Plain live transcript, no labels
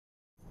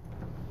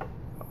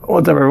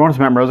What's up, everyone? It's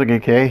Matt Mrozik,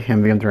 aka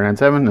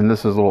MVM397, and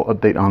this is a little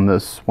update on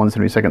this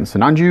 172nd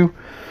Sinanju.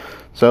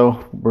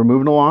 So we're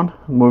moving along,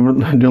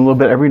 doing a little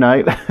bit every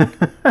night.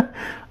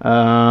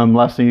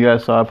 Last thing you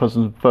guys saw, I posted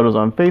some photos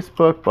on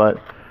Facebook,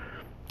 but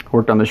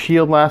worked on the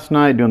shield last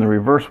night, doing the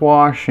reverse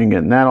wash and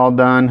getting that all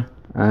done.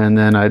 And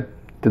then I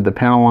did the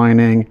panel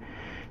lining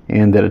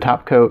and did a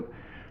top coat.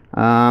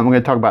 I'm going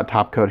to talk about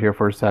top coat here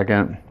for a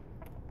second.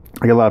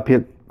 I get a lot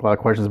of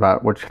questions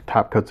about which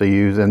top coats I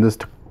use, and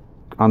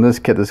on this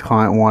kit, this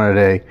client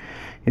wanted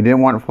he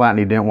didn't want flat and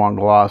he didn't want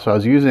gloss. So I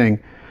was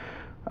using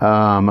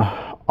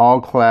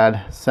all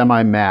clad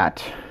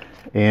semi-matte,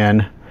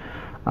 and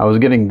I was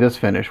getting this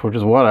finish, which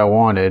is what I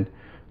wanted,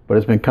 but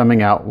it's been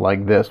coming out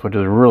like this, which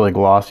is really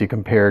glossy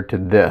compared to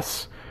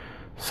this.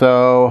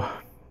 So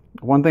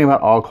one thing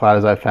about all clad,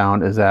 as I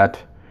found, is that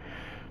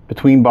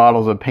between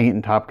bottles of paint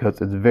and top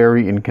coats, it's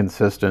very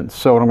inconsistent.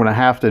 So what I'm going to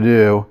have to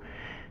do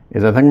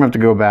is I think I'm going to have to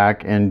go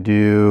back and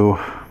do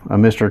a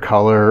Mr.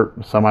 Color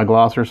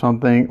semi-gloss or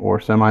something,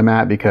 or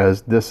semi-matte,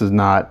 because this is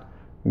not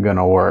going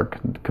to work.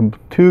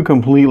 Two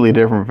completely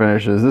different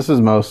finishes.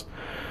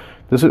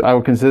 I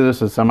would consider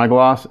this a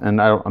semi-gloss,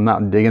 and I'm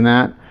not digging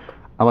that.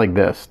 I like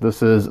this.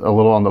 This is a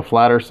little on the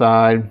flatter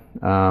side.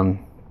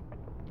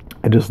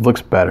 It just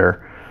looks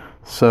better.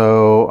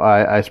 So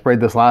I sprayed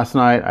this last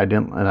night.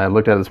 And I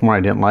looked at it this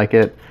morning. I didn't like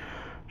it.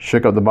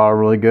 Shook up the bottle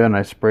really good, and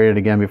I sprayed it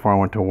again before I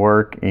went to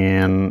work,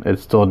 and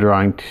it's still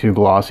drying too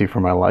glossy for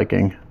my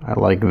liking. I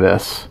like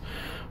this.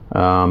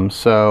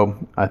 So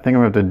I think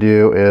I'm going to have to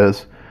do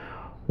is,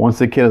 once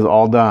the kit is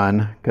all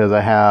done, because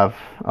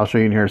I'll show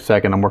you in here in a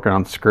second, I'm working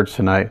on skirts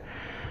tonight.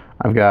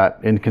 I've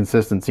got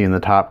inconsistency in the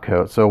top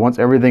coat. So once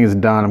everything is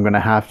done, I'm going to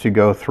have to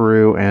go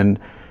through and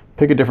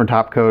pick a different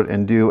top coat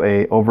and do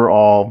a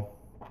overall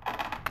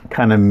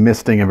kind of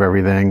misting of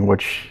everything,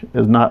 which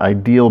is not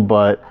ideal,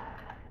 but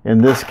in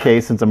this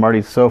case, since I'm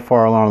already so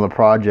far along in the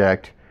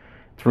project,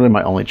 it's really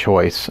my only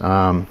choice.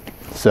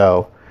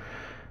 So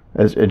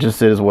it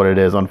just is what it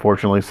is,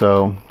 unfortunately.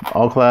 So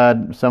all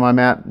clad,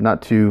 semi-matte,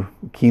 not too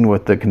keen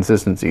with the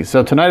consistency.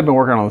 So tonight I've been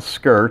working on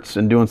skirts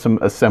and doing some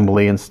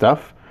assembly and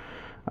stuff.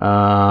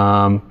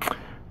 I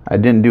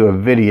didn't do a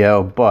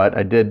video, but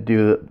I did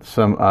do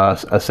some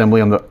assembly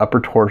on the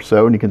upper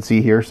torso, and you can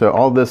see here. So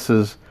all this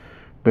has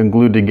been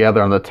glued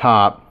together on the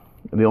top.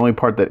 The only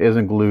part that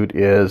isn't glued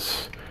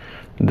is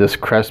this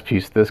crest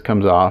piece. This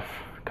comes off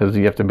because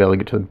you have to be able to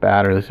get to the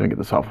batter. Let's get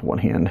this off with one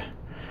hand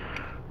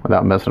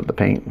without messing up the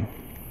paint.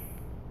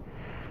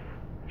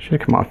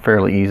 Should come off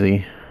fairly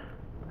easy.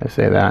 I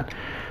say that.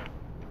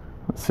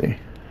 Let's see.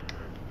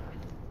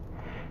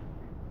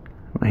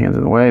 My hand's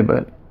in the way,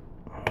 but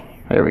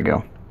there we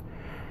go.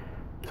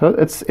 So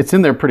it's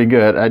in there pretty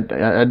good.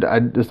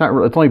 It's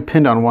not. It's only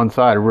pinned on one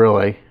side,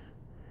 really.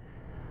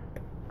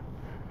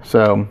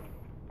 So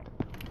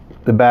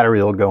the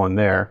battery will go in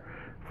there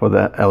for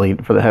the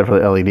LED, for the head for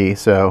the LED.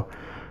 So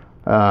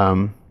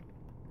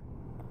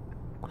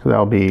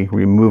that'll be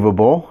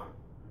removable.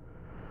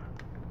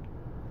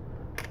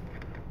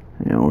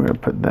 And we're going to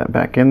put that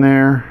back in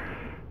there.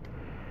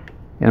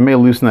 And I may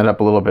loosen that up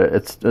a little bit.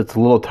 It's a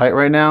little tight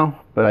right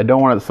now, but I don't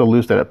want it so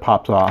loose that it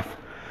pops off.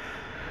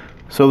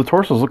 So the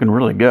torso is looking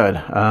really good.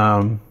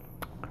 I'm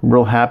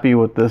real happy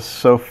with this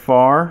so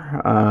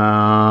far.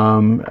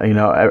 You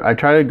know, I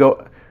try to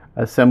go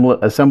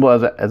assemble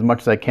as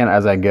much as I can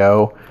as I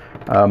go.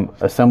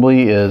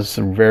 Assembly is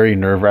very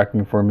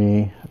nerve-wracking for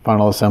me.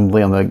 Final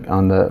assembly on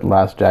the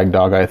last Jag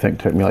Dog, I think,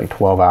 took me like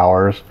 12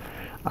 hours.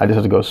 I just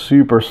have to go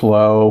super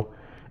slow.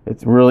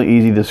 It's really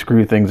easy to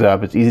screw things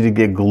up. It's easy to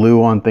get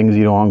glue on things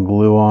you don't want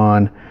glue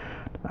on.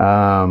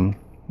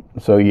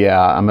 So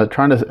yeah, I'm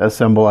trying to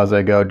assemble as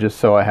I go, just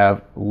so I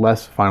have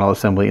less final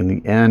assembly in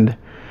the end.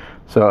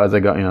 So as I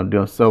go, you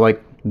know, so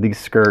like these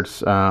skirts,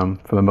 for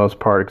the most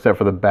part, except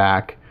for the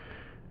back,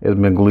 has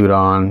been glued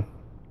on.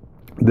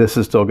 This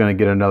is still going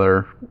to get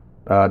another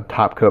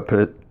top coat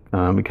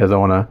because I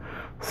want to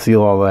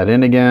seal all that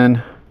in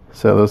again.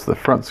 So those are the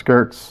front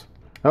skirts.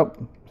 Oh,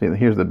 see,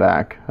 here's the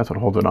back. That's what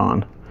holds it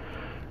on.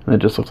 And it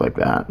just looks like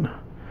that.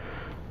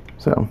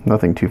 So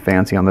nothing too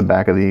fancy on the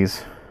back of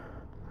these.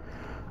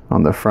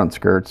 On the front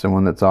skirts, and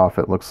when it's off,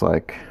 it looks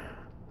like,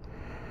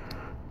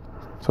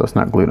 so it's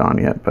not glued on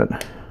yet,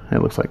 but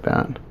it looks like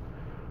that.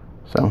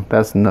 So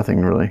that's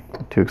nothing really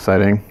too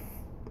exciting.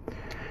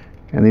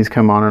 And these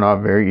come on and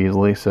off very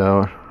easily,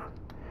 so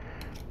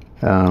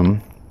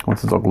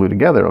once it's all glued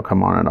together, it'll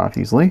come on and off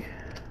easily.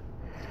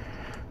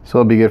 So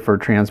it'll be good for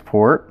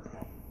transport.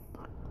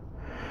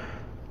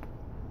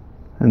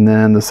 And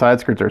then the side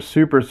skirts are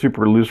super,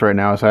 super loose right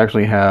now, so I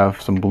actually have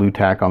some blue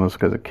tack on this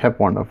because it kept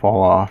wanting to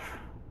fall off.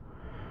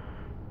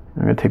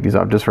 I'm going to take these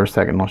off just for a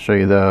second, and I'll show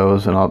you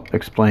those, and I'll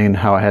explain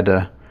how I had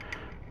to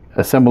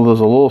assemble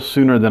those a little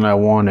sooner than I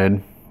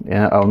wanted.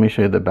 And let me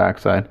show you the back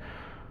side.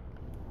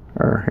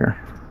 Or here.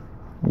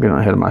 I'm getting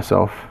ahead of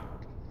myself.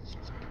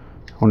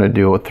 I want to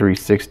do a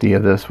 360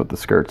 of this with the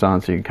skirts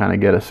on, so you can kind of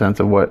get a sense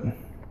of what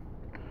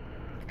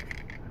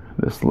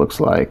this looks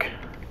like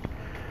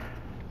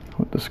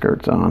with the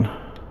skirts on.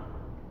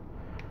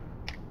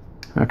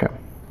 Okay,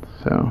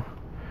 so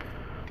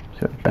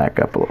So back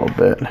up a little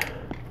bit.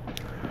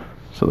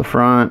 So the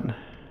front,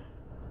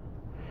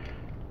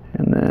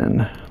 and then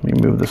let me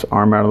move this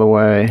arm out of the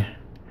way.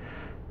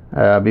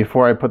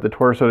 Before I put the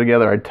torso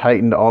together, I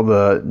tightened all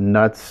the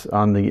nuts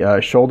on the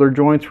shoulder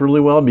joints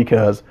really well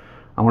because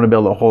I want to be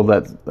able to hold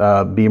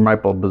that beam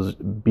rifle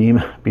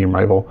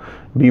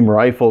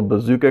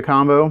bazooka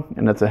combo,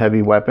 and that's a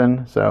heavy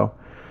weapon. So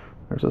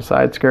there's a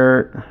side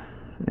skirt,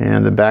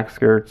 and the back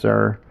skirts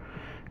are,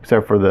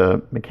 except for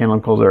the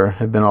mechanicals,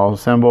 have been all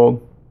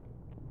assembled,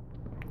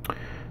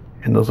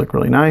 and those look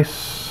really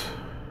nice.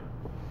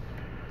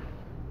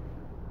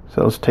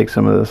 So let's take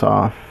some of this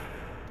off.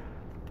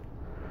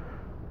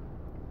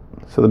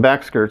 So the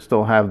back skirts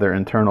still have their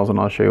internals, and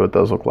I'll show you what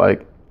those look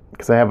like,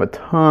 because I have a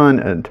ton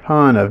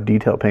of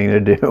detail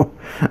painting to do.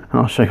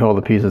 I'll show you all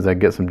the pieces that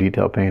get some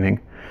detail painting.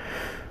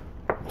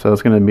 So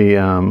it's going to be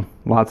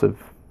lots of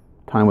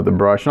time with the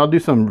brush, and I'll do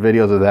some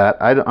videos of that.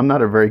 I'm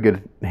not a very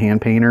good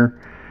hand painter.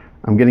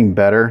 I'm getting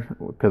better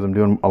because I'm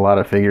doing a lot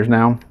of figures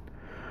now,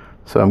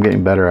 so I'm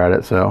getting better at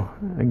it. So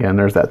again,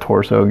 there's that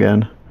torso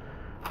again.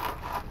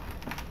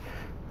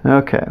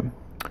 Okay.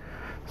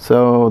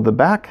 So the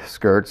back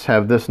skirts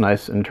have this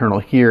nice internal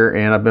here,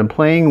 and I've been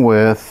playing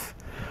with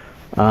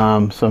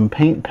some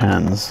paint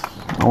pens.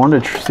 I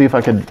wanted to see if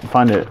I could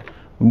find a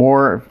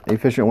more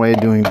efficient way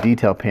of doing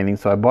detail painting,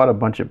 so I bought a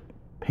bunch of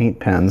paint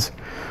pens.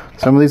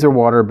 Some of these are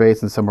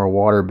water-based and some are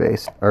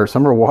water-based, or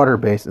some are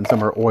water-based and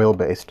some are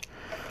oil-based.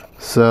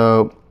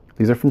 So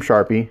these are from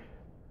Sharpie.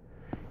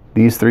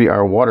 These three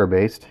are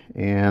water-based,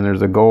 and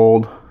there's a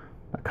gold,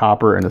 a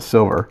copper, and a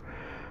silver.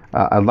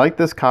 I like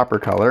this copper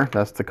color.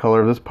 That's the color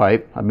of this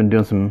pipe. I've been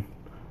doing some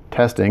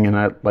testing, and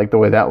I like the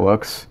way that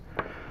looks.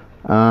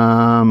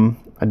 I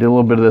did a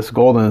little bit of this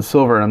gold and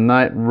silver, and I'm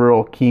not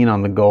real keen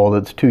on the gold.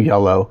 It's too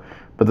yellow.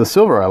 But the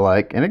silver I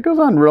like, and it goes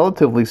on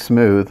relatively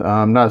smooth.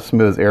 Not as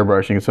smooth as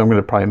airbrushing, so I'm going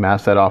to probably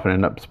mask that off and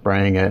end up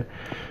spraying it.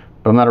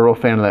 But I'm not a real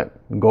fan of that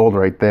gold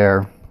right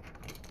there.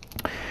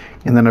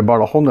 And then I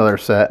bought a whole nother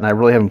set, and I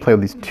really haven't played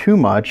with these too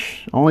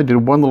much. I only did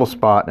one little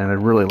spot, and I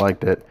really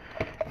liked it.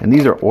 And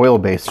these are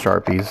oil-based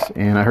Sharpies,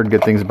 and I heard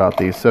good things about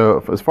these.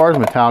 So as far as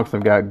metallics,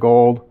 I've got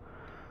gold,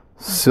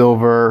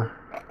 silver,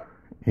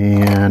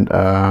 and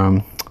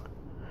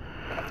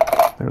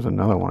there's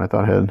another one I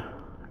thought had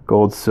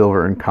gold,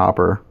 silver, and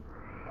copper.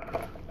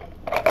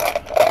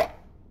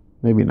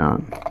 Maybe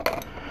not.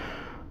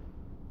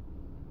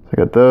 So I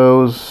got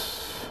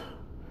those,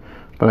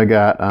 but I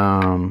got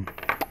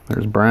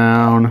there's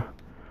brown,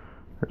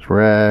 there's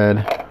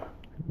red,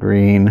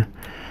 green,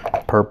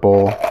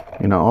 purple,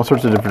 you know, all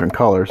sorts of different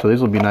colors. So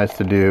these will be nice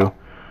to do,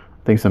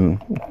 I think,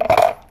 some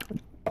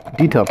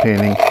detail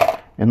painting.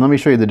 And let me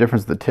show you the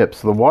difference of the tips.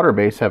 So the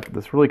water-based have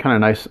this really kind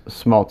of nice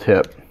small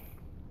tip,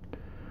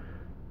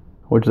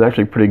 which is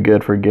actually pretty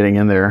good for getting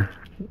in there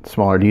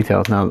smaller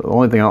details. Now, the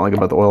only thing I don't like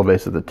about the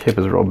oil-based is the tip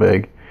is real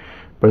big,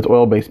 but it's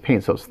oil-based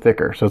paint, so it's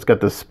thicker. So it's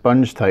got this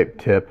sponge type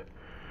tip,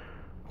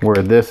 where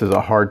this is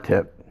a hard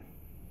tip,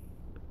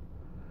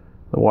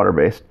 the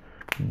water-based.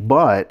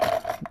 But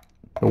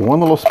the one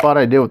little spot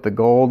I did with the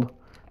gold,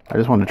 I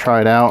just wanted to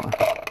try it out.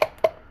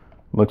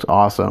 Looks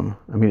awesome.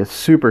 I mean, it's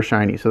super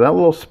shiny. So that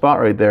little spot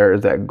right there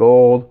is that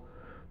gold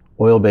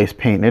oil-based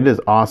paint. It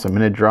is awesome,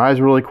 and it dries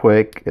really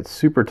quick. It's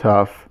super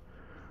tough.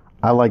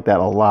 I like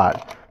that a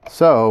lot.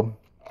 So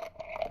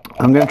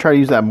I'm going to try to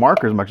use that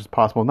marker as much as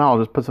possible. Now I'll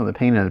just put some of the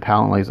paint in a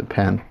palette and use a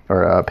pen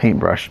or a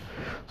paintbrush.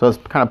 So I was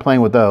kind of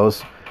playing with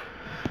those.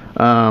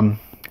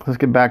 Let's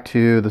get back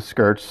to the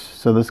skirts.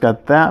 So this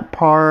got that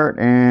part,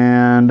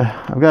 and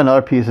I've got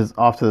another piece that's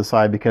off to the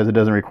side because it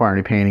doesn't require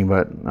any painting,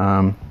 but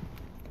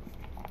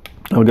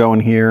it'll go in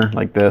here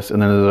like this,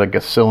 and then there's like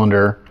a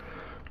cylinder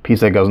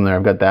piece that goes in there.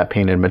 I've got that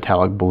painted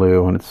metallic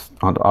blue, and it's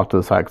off to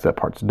the side because that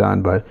part's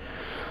done. But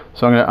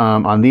so I'm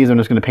gonna on these, I'm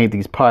just gonna paint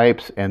these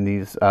pipes and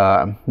these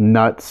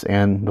nuts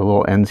and the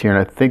little ends here,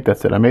 and I think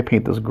that's it. I may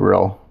paint this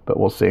grill, but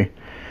we'll see,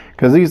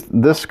 because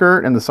this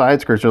skirt and the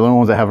side skirts are the only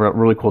ones that have a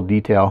really cool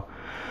detail.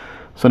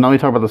 So now let me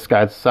talk about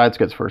the side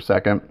skirts for a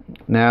second.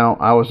 Now,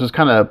 I was just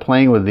kind of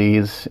playing with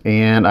these,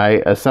 and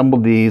I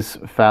assembled these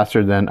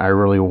faster than I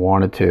really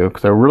wanted to,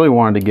 because I really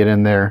wanted to get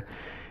in there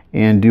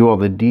and do all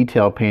the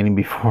detail painting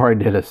before I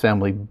did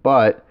assembly.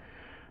 But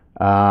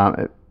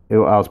I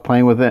was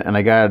playing with it, and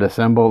I got it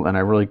assembled, and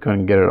I really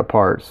couldn't get it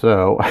apart.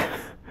 So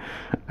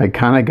I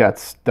kind of got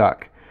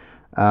stuck.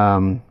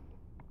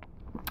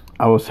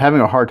 I was having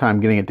a hard time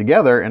getting it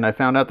together, and I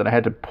found out that I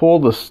had to pull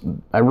this.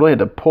 I really had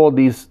to pull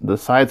the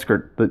side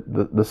skirt,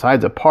 the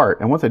sides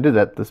apart. And once I did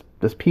that, this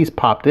piece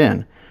popped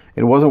in.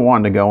 It wasn't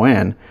wanting to go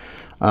in.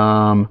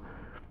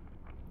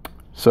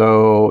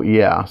 So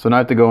yeah, so now I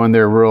have to go in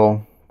there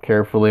real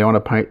carefully. I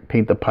want to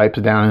paint the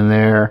pipes down in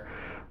there.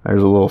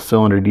 There's a little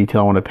cylinder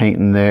detail I want to paint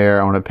in there.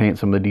 I want to paint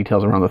some of the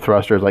details around the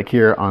thrusters. Like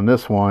here on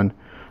this one,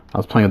 I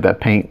was playing with that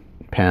paint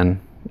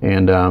pen,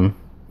 and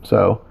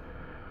so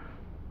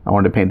I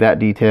wanted to paint that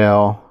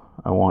detail.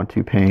 I want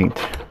to paint,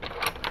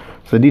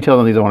 so the details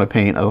on these I want to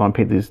paint. I want to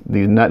paint these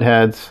nut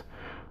heads.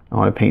 I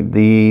want to paint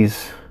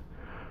these.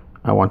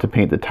 I want to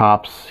paint the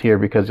tops here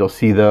because you'll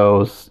see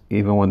those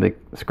even when the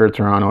skirts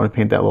are on. I want to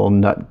paint that little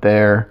nut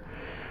there.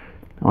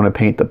 I want to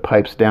paint the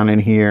pipes down in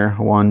here,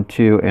 1,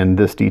 2, and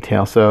this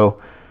detail.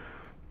 So,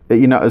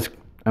 you know, it's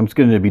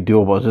going to be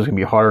doable. It's just going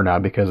to be harder now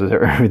because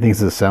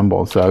everything's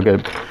assembled. So I'll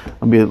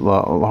be a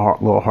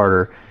little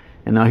harder.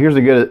 And now here's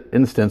a good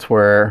instance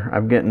where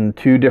I'm getting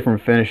 2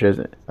 different finishes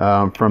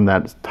from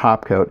that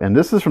top coat. And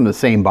this is from the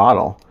same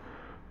bottle.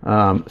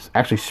 It's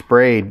actually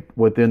sprayed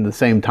within the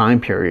same time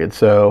period.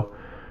 So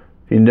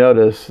if you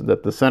notice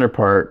that the center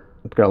part,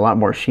 it's got a lot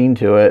more sheen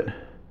to it,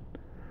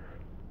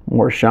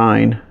 more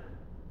shine,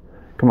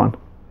 come on,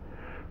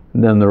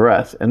 than the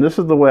rest. And this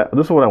is what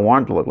I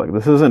want it to look like.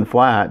 This isn't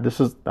flat.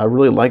 I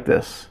really like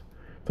this.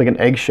 It's like an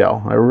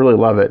eggshell. I really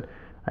love it.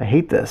 I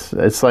hate this.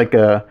 It's like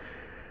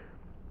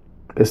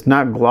it's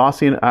not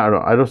glossy. I don't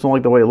know. I just don't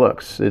like the way it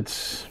looks.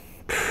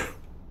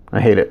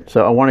 I hate it.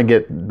 So I want to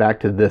get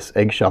back to this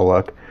eggshell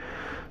look.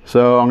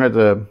 So I'm going to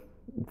have to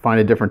find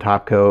a different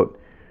top coat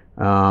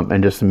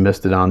and just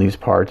mist it on these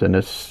parts. And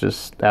it's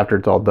just after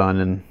it's all done,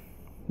 and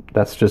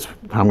that's just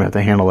how I'm going to have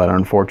to handle that,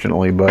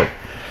 unfortunately. But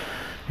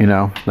you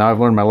know, now I've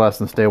learned my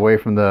lesson. Stay away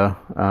from the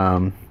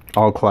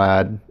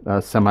all-clad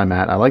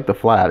semi-matte. I like the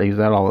flat. I use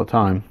that all the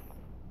time.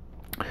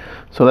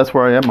 So that's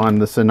where I am on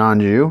the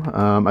Sinanju.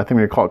 I think I'm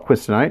going to call it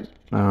quits tonight.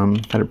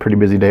 Had a pretty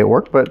busy day at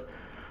work, but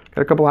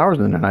got a couple hours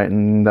in tonight,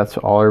 and that's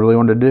all I really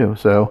wanted to do.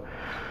 So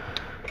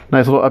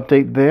nice little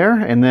update there.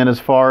 And then as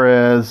far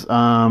as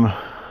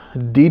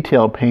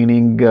detail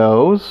painting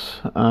goes,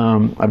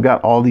 I've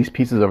got all these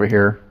pieces over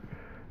here.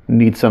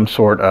 Need some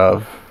sort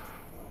of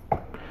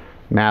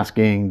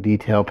masking,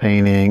 detail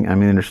painting. I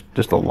mean, there's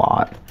just a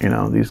lot. You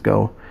know, these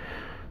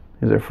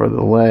are for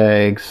the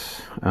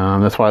legs.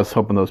 That's why I was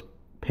hoping those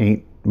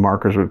paint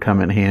markers would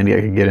come in handy.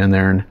 I could get in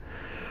there and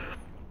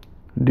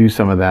do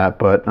some of that,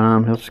 but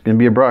it's just going to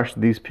be a brush.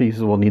 These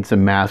pieces will need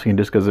some masking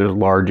just because there's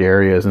large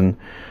areas, and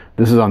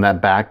this is on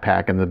that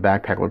backpack, and the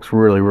backpack looks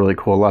really, really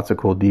cool. Lots of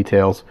cool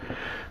details.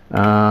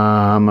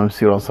 Let's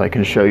see what else I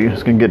can show you.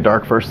 It's going to get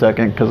dark for a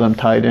second because I'm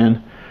tied in.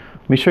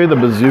 Let me show you the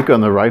bazooka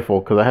on the rifle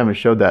because I haven't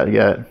showed that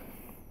yet.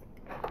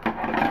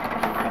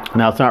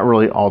 Now it's not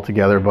really all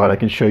together, but I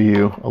can show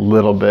you a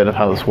little bit of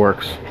how this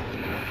works.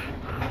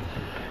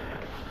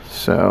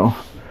 So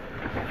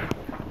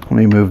let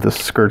me move the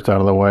skirts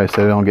out of the way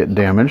so they don't get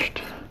damaged.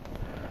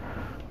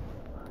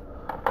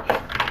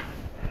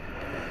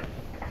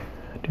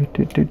 I'm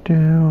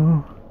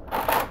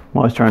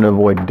always trying to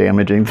avoid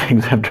damaging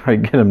things after I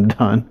get them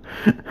done.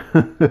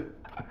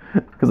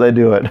 Because I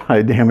do it.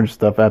 I damage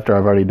stuff after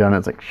I've already done it.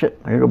 It's like, shit,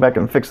 I gotta go back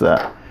and fix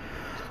that.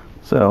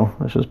 So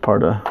that's just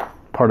part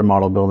of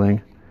model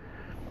building.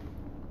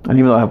 And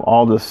even though I have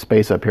all this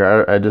space up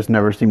here, I just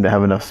never seem to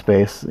have enough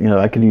space. You know,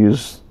 I could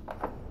use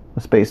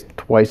a space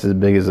twice as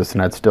big as this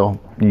and I'd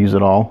still use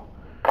it all.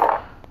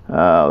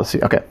 Let's see.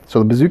 Okay, so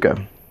the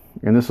bazooka.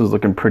 And this is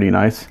looking pretty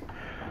nice.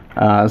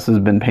 This has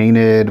been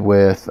painted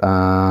with,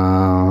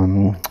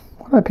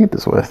 what did I paint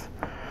this with?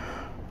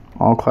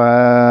 All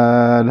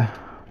clad.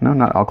 No,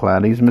 not all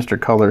clad. I used Mr.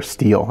 Color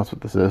Steel. That's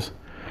what this is.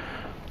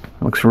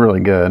 It looks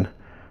really good.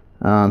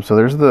 So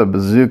there's the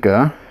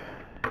bazooka.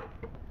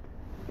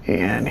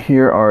 And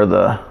here are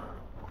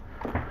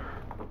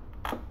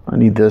I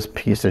need this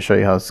piece to show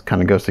you how this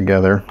kind of goes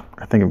together.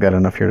 I think I've got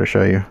enough here to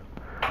show you.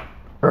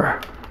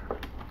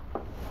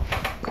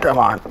 Come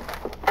on.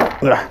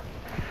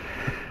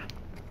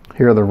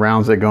 Here are the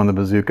rounds that go in the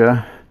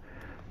bazooka.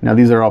 Now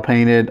these are all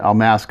painted. I'll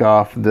mask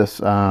off this,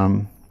 this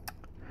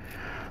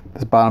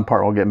bottom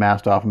part will get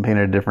masked off and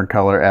painted a different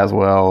color as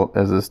well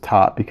as this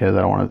top because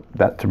I don't want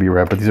that to be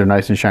red, but these are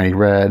nice and shiny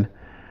red.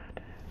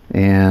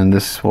 And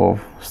this will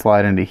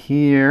slide into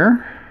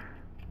here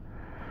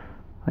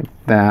like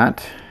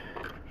that.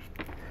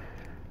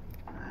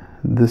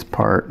 This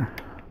part,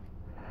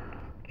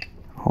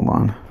 hold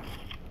on,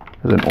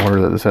 there's an order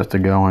that this has to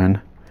go in.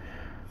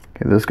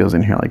 Okay, this goes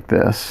in here like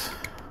this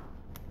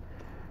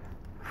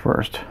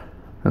first.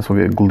 This will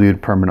get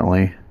glued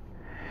permanently.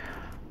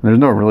 There's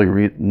no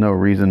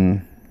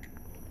reason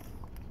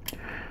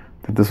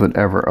that this would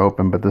ever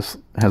open, but this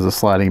has a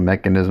sliding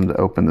mechanism to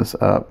open this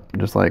up,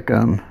 just like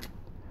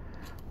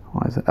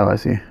why is it? Oh, I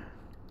see.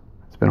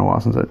 It's been a while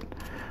since it.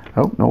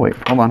 Oh no, wait,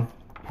 hold on.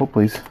 Hold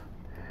please.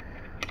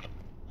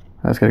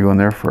 That's got to go in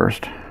there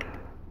first.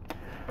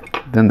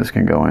 Then this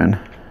can go in.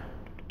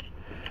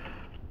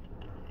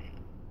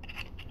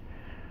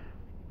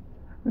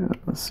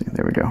 Let's see.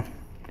 There we go.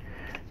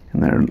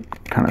 And then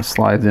it kind of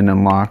slides in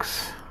and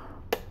locks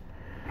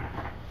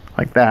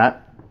like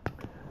that.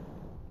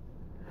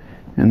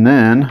 And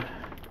then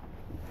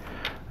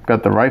I've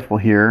got the rifle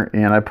here,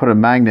 and I put a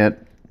magnet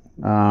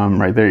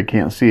right there. You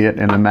can't see it,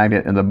 and a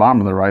magnet in the bottom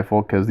of the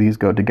rifle because these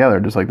go together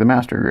just like the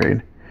master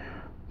grade.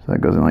 So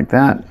that goes in like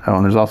that. Oh,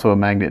 and there's also a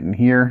magnet in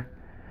here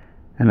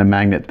and a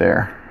magnet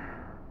there.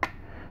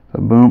 So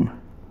boom,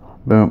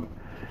 boom,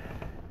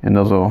 and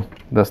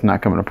that's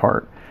not coming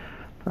apart.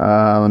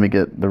 Let me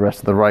get the rest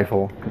of the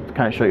rifle to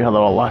kind of show you how that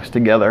all locks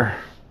together.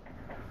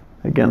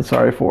 Again,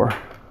 sorry for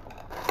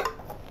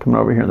coming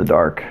over here in the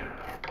dark.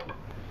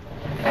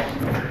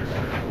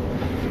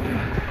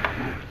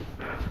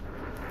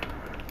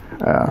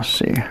 Let's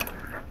see.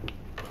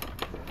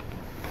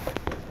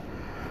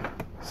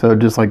 So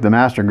just like the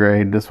master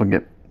grade, this will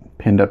get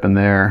pinned up in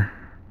there.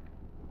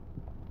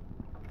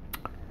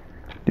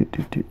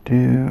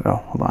 Oh,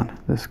 hold on.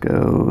 This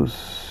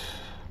goes.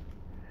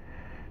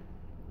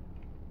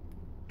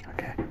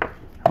 Okay,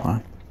 hold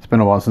on. It's been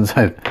a while since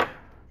I've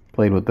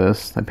played with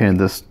this. I painted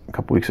this a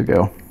couple weeks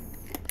ago.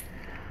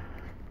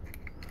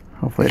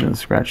 Hopefully it didn't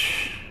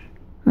scratch.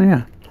 Oh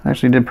yeah,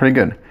 actually did pretty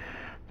good.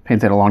 The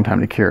paint's had a long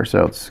time to cure,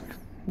 so it's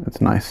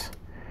nice.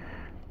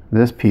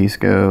 This piece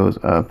goes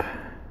up. I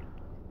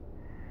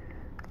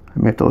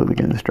may have to look at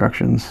the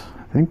instructions.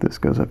 I think this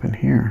goes up in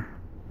here.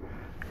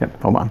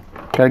 Yep, hold on.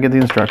 Gotta get the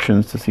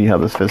instructions to see how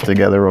this fits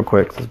together real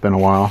quick. It's been a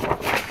while.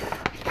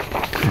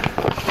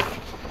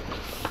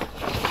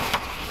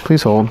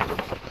 Please hold.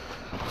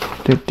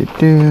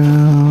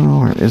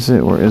 Where is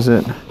it? Where is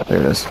it? There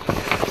it is.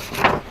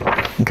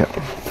 Okay.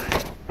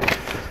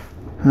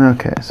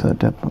 Okay, so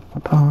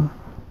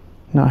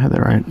no, I had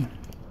that right.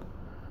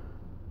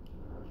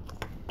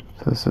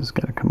 So this is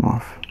gonna come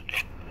off.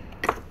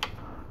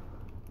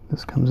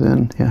 This comes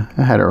in. Yeah,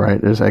 I had it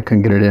right. I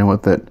couldn't get it in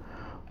with it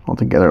all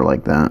together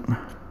like that.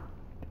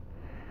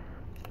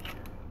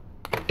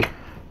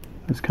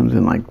 This comes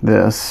in like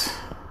this.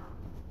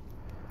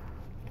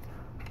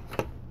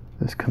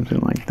 This comes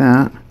in like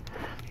that.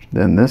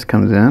 Then this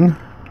comes in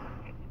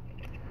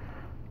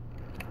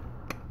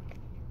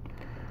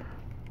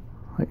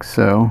like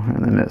so,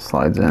 and then it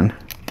slides in.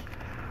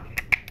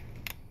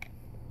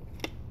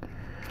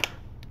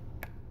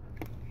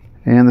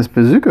 And this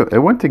bazooka, it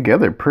went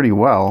together pretty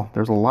well.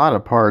 There's a lot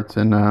of parts,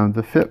 and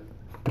the fit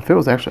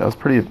was actually, I was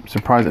pretty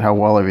surprised at how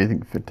well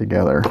everything fit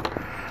together.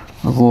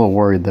 I was a little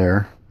worried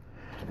there.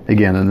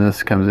 Again, and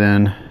this comes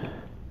in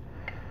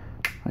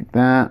like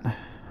that,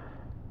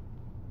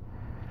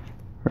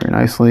 very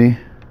nicely.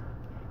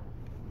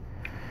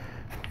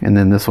 And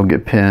then this will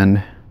get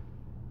pinned,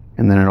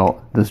 and then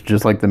this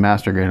just like the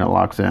master grade, it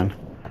locks in.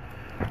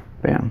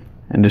 Bam.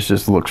 And this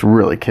just looks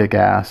really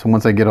kick-ass.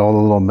 Once I get all the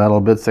little metal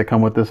bits that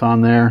come with this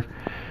on there,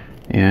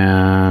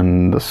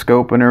 and the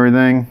scope and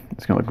everything,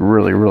 it's gonna look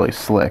really, really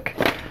slick.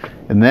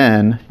 And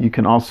then you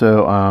can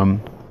also,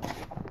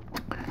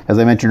 as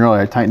I mentioned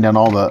earlier, I tightened down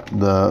all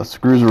the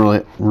screws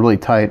really, really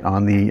tight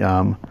on the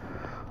arms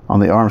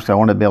because I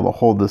wanted to be able to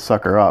hold this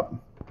sucker up.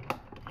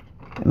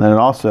 And then it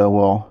also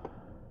will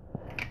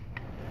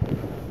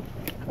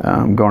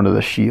go into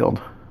the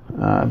shield.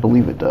 I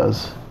believe it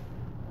does.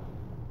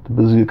 The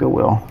bazooka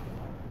will.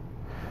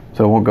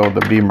 So it won't go with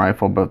the beam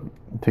rifle, but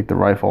take the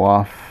rifle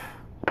off.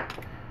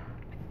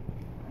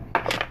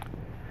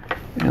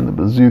 And the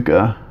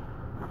bazooka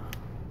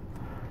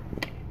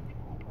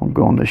will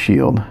go on the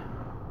shield.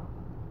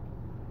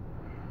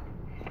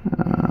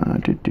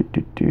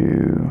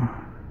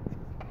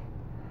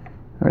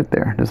 Right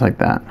there, just like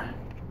that.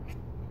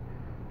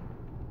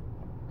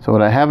 So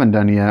what I haven't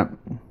done yet,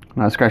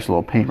 I scratched a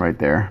little paint right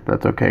there, but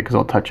that's okay because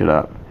I'll touch it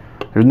up.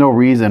 There's no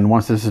reason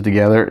once this is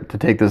together to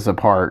take this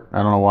apart.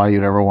 I don't know why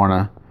you'd ever want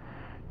to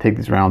take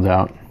these rounds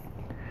out.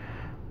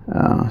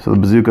 So the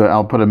bazooka,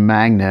 I'll put a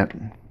magnet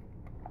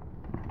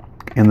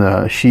in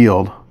the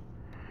shield,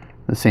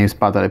 the same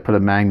spot that I put a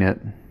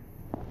magnet,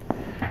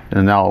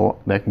 and now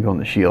that can go in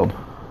the shield,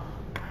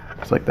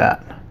 just like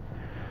that.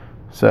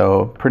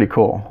 So pretty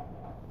cool,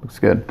 looks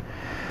good.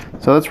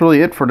 So that's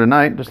really it for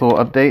tonight, just a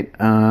little update.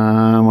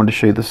 I wanted to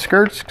show you the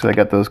skirts because I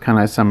got those kind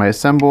of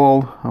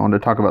semi-assembled. I wanted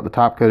to talk about the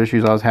top coat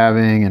issues I was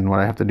having and what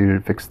I have to do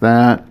to fix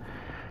that.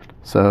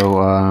 So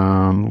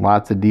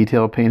lots of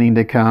detail painting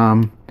to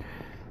come.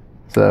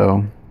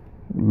 So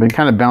been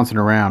kind of bouncing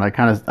around.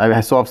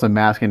 I still have some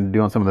masking to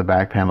do on some of the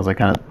back panels. I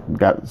kind of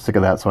got sick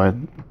of that, so I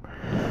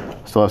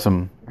still have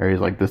some areas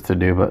like this to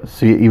do. But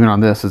see, even on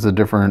this, it's a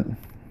different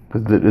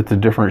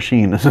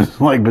sheen. This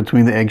is like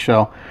between the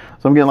eggshell.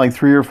 So I'm getting like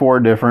 3 or 4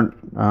 different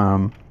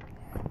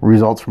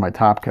results for my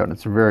top coat.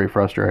 It's very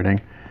frustrating.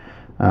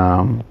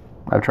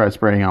 I've tried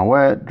spraying on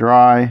wet,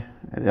 dry.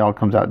 It all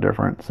comes out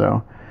different.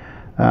 So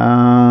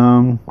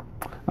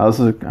this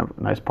is a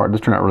nice part.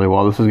 This turned out really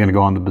well. This is going to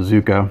go on the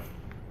bazooka.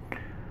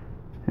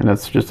 And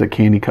that's just a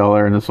candy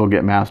color. And this will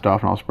get masked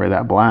off and I'll spray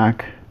that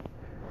black.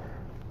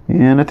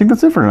 And I think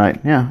that's it for tonight.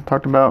 Yeah,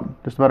 talked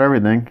about just about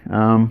everything.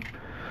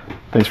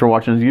 Thanks for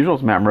watching as usual.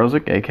 It's Matt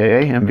Mrozik,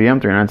 aka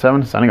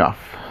MVM397, signing off.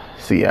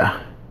 See ya.